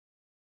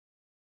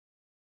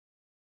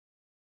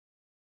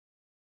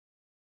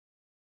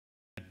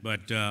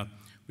But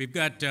we've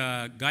got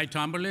Guy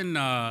Tomberlin,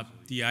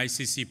 the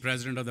ICC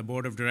President of the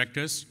Board of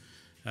Directors,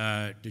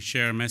 to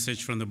share a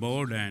message from the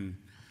board. And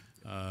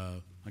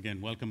again,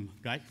 welcome,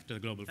 Guy, to the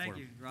Global Forum. Thank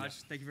you, Raj.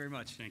 Yeah. Thank you very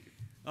much. Thank you.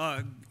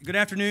 Good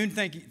afternoon.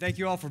 Thank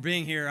you all for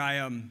being here.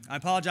 I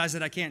apologize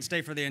that I can't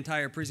stay for the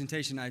entire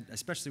presentation. I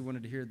especially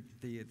wanted to hear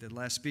the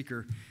last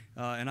speaker,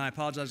 and I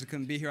apologize I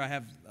couldn't be here. I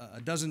have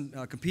a dozen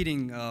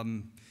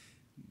competing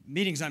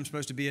meetings I'm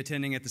supposed to be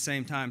attending at the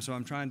same time, so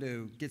I'm trying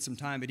to get some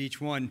time at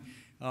each one.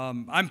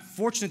 I'm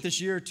fortunate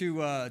this year to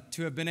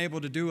have been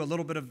able to do a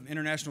little bit of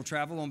international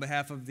travel on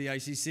behalf of the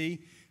ICC.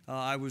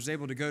 I was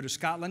able to go to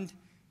Scotland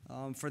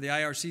for the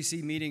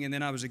IRCC meeting, and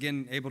then I was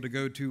again able to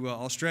go to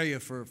Australia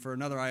for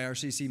another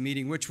IRCC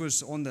meeting, which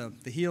was on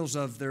the heels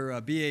of their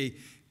BA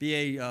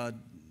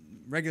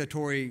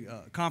regulatory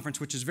conference,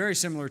 which is very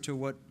similar to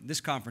what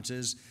this conference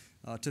is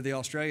to the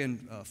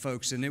Australian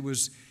folks, and it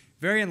was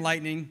very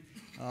enlightening.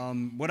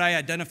 What I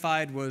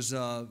identified was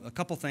a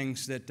couple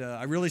things that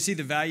I really see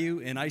the value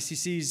in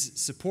ICC's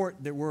support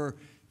that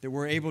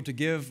we're able to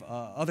give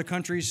other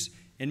countries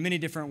in many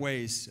different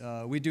ways.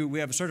 We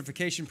have a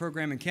certification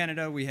program in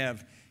Canada. We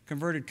have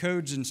converted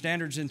codes and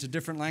standards into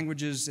different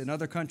languages in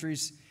other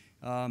countries.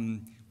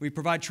 We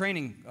provide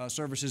training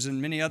services in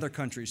many other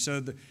countries.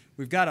 So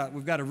we've got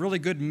a really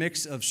good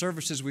mix of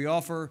services we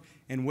offer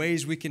and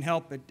ways we can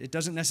help. It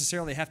doesn't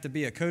necessarily have to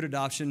be a code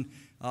adoption.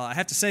 I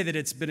have to say that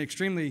it's been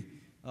extremely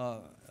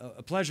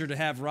a pleasure to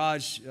have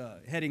Raj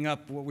heading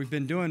up what we've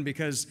been doing,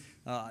 because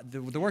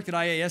the work that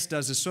IAS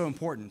does is so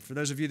important. For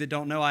those of you that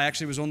don't know, I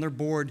actually was on their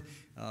board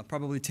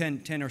probably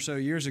 10 or so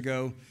years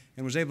ago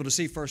and was able to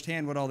see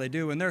firsthand what all they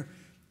do. And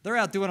they're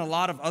out doing a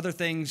lot of other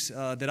things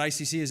that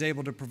ICC is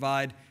able to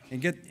provide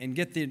and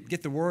get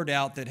the word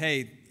out that,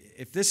 hey,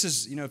 if this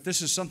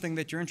is something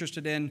that you're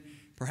interested in,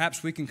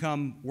 perhaps we can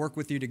come work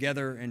with you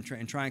together and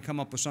try and come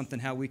up with something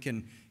how we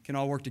can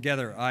all work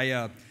together.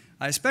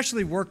 I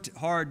especially worked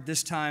hard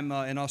this time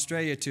in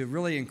Australia to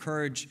really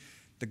encourage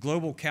the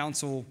Global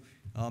Council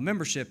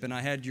membership, and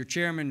I had your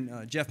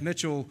chairman, Jeff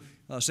Mitchell,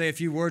 say a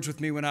few words with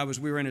me when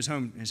we were in his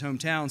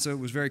hometown, so it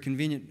was very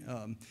convenient.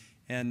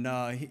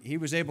 He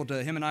was able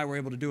to, him and I were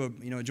able to do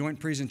a joint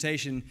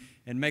presentation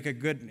and make a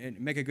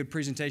good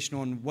presentation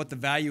on what the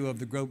value of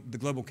the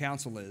Global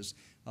Council is.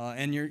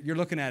 And you're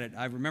looking at it.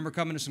 I remember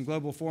coming to some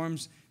global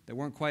forums that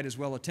weren't quite as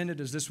well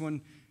attended as this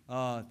one.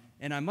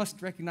 And I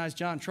must recognize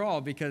John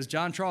Trawl, because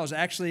John Trawl is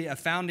actually a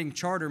founding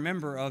charter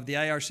member of the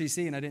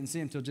IRCC, and I didn't see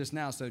him until just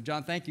now. So,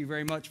 John, thank you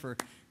very much for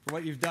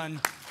what you've done.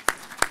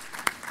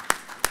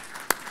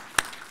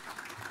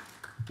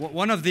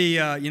 One of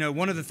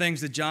the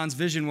things that John's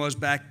vision was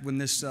back when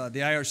the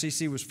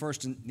IRCC was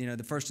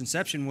the first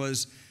inception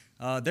was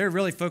they're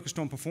really focused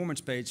on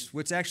performance-based,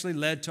 which actually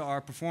led to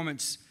our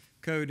performance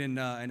code, and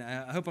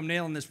I hope I'm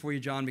nailing this for you,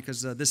 John,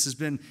 because it's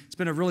been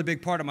a really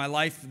big part of my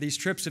life. These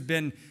trips have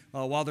been,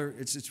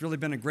 it's really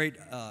been a great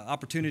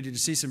opportunity to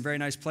see some very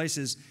nice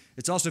places.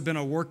 It's also been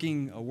a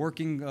working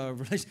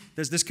relation.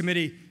 This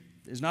committee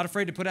is not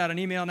afraid to put out an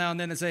email now and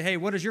then and say, hey,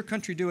 what does your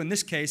country do in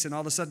this case? And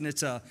all of a sudden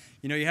it's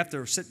you have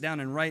to sit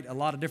down and write a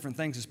lot of different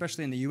things,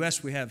 especially in the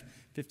U.S. We have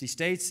 50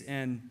 states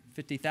and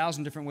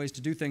 50,000 different ways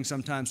to do things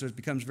sometimes, so it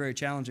becomes very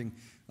challenging.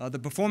 The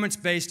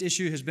performance-based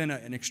issue has been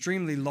an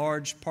extremely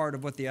large part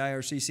of what the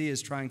IRCC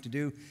is trying to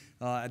do.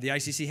 The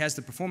ICC has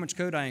the performance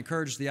code. I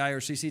encourage the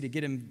IRCC to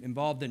get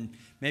involved in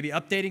maybe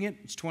updating it.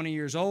 It's 20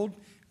 years old.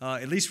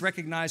 At least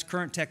recognize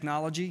current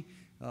technology.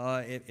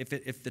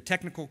 If the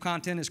technical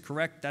content is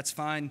correct, that's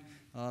fine.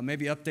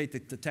 Maybe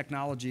update the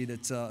technology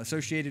that's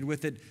associated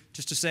with it,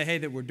 just to say, hey,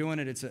 that we're doing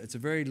it. It's a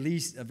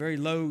very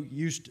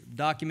low-used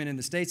document in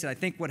the States. And I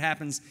think what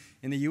happens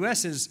in the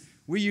U.S. is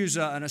we use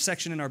a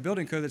section in our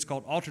building code that's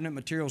called alternate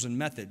materials and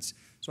methods.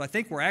 So I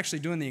think we're actually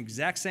doing the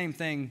exact same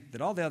thing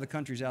that all the other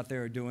countries out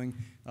there are doing.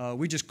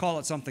 We just call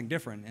it something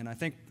different. And I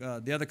think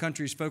the other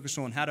countries focus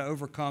on how to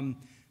overcome.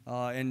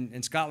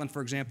 In Scotland,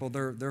 for example,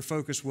 their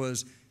focus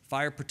was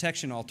fire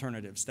protection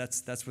alternatives.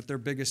 That's what their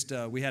biggest.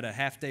 We had a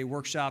half-day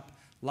workshop,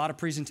 a lot of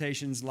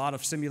presentations, a lot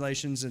of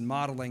simulations and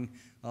modeling,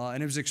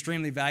 and it was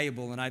extremely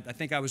valuable. And I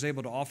think I was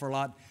able to offer a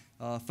lot.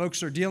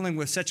 Folks are dealing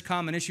with such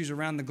common issues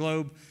around the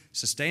globe.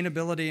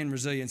 Sustainability and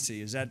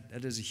resiliency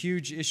that is a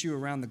huge issue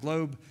around the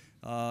globe.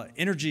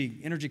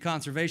 Energy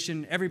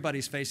conservation,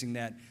 everybody's facing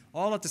that.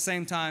 All at the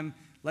same time,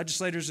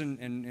 legislators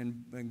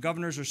and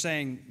governors are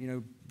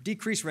saying,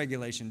 decrease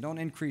regulation, don't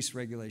increase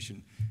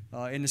regulation.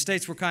 In the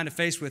States, we're kind of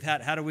faced with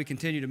how do we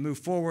continue to move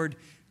forward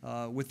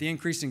with the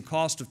increasing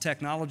cost of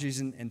technologies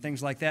and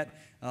things like that.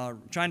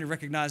 Trying to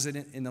recognize that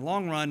in the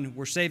long run,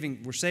 we're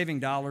saving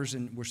dollars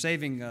and we're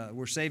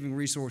saving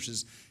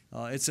resources.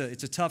 It's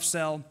a tough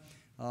sell.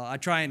 I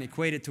try and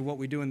equate it to what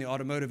we do in the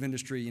automotive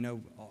industry.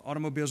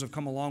 Automobiles have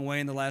come a long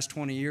way in the last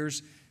 20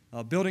 years.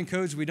 Building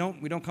codes, we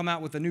don't come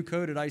out with a new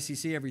code at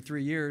ICC every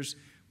 3 years.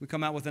 We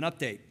come out with an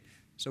update.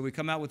 So we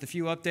come out with a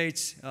few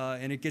updates,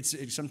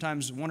 and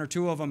sometimes one or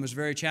two of them is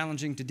very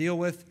challenging to deal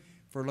with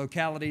for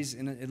localities,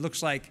 and it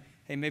looks like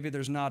hey, maybe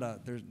there's not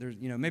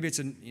maybe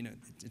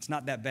it's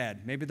not that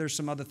bad. Maybe there's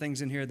some other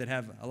things in here that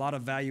have a lot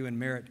of value and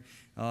merit.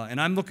 And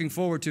I'm looking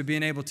forward to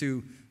being able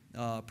to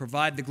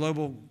provide the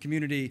global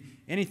community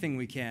anything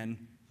we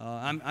can.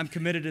 I'm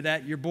committed to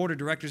that. Your board of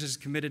directors is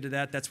committed to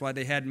that. That's why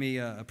they had me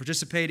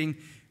participating.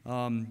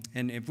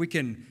 And if we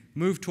can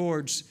move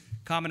towards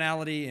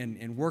commonality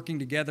and working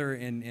together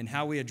in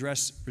how we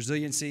address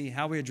resiliency,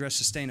 how we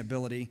address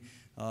sustainability,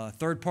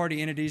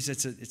 third-party entities,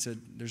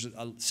 there's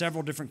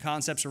several different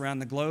concepts around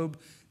the globe.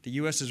 The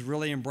U.S. is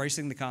really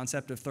embracing the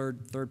concept of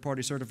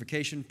third-party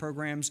certification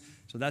programs.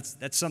 So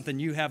that's something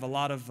you have a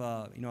lot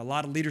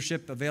of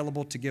leadership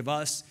available to give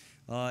us.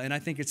 And I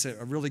think it's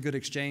a really good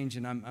exchange,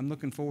 and I'm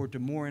looking forward to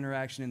more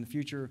interaction in the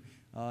future.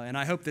 And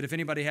I hope that if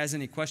anybody has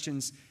any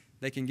questions,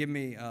 they can give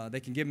me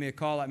a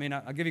call. I mean,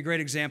 I'll give you a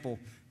great example.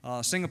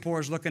 Singapore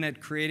is looking at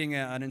creating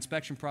an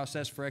inspection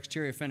process for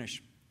exterior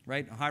finish,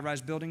 right?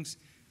 High-rise buildings,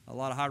 a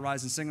lot of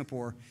high-rise in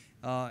Singapore.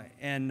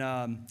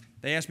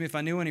 They asked me if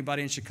I knew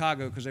anybody in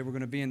Chicago because they were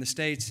going to be in the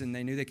States, and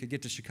they knew they could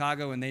get to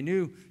Chicago, and they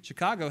knew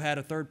Chicago had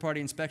a third-party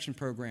inspection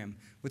program.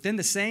 Within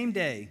the same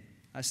day,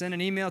 I sent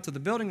an email to the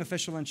building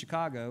official in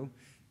Chicago.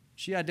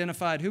 She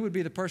identified who would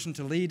be the person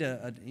to lead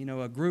a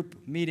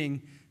group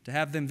meeting to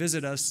have them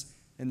visit us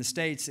in the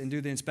States and do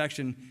the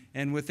inspection.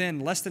 And within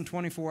less than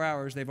 24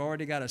 hours, they've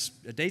already got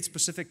a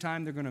date-specific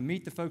time. They're going to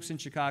meet the folks in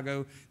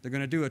Chicago. They're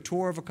going to do a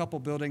tour of a couple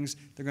buildings.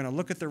 They're going to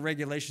look at the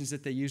regulations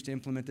that they use to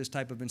implement this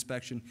type of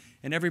inspection.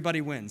 And everybody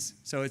wins.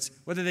 So it's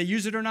whether they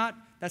use it or not,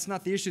 that's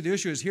not the issue. The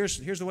issue is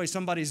here's the way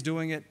somebody's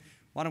doing it.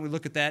 Why don't we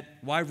look at that?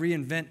 Why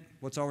reinvent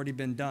what's already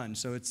been done?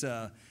 So it's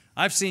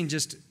I've seen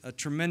just a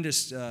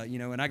tremendous,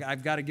 and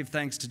I've got to give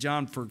thanks to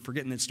John for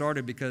getting it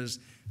started because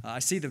I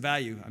see the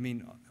value. I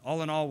mean,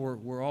 all in all,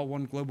 we're all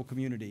one global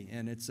community,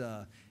 and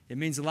it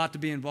means a lot to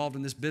be involved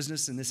in this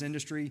business and this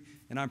industry,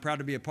 and I'm proud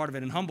to be a part of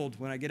it and humbled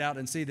when I get out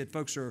and see that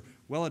folks are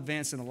well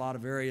advanced in a lot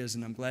of areas,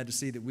 and I'm glad to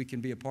see that we can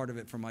be a part of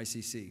it from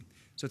ICC.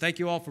 So thank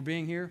you all for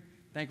being here.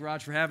 Thank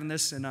Raj for having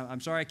this, and I'm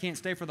sorry I can't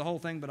stay for the whole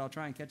thing, but I'll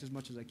try and catch as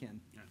much as I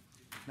can.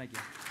 Thank you.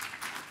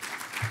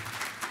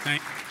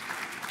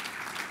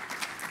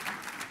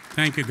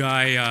 Thank you,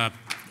 Guy.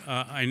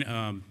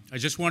 I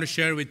just want to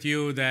share with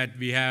you that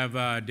we have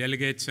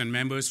delegates and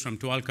members from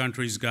 12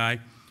 countries,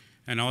 Guy.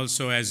 And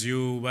also, as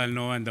you well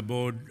know, and the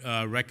board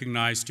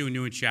recognized 2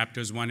 new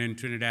chapters, one in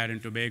Trinidad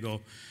and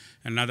Tobago,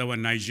 another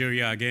one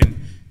Nigeria. Again,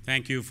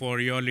 thank you for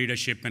your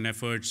leadership and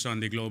efforts on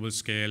the global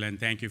scale, and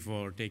thank you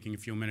for taking a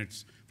few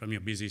minutes from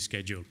your busy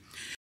schedule.